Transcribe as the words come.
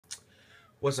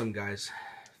What's up, guys?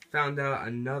 Found out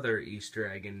another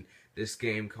Easter egg in this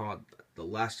game called The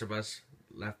Last of Us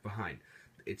Left Behind.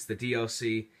 It's the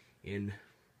DLC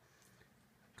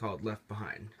called Left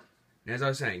Behind. And as I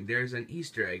was saying, there's an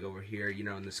Easter egg over here,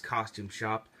 in this costume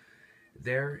shop.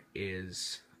 There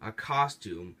is a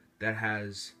costume that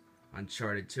has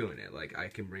Uncharted 2 in it. Like, I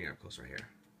can bring it up close right here.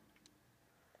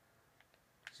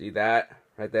 See that?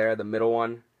 Right there, the middle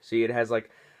one. See, it has like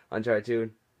Uncharted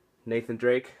 2, Nathan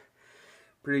Drake.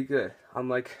 Pretty good. I'm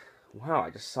like, wow,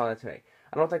 I just saw that today.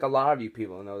 I don't think a lot of you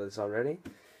people know this already.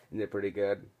 And they're pretty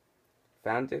good.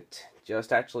 Found it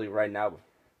just actually right now.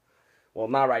 Well,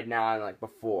 not right now, like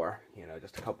before,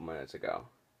 just a couple minutes ago.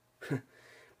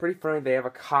 Pretty funny, they have a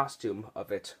costume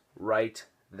of it right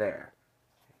there.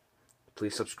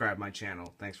 Please subscribe my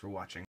channel. Thanks for watching.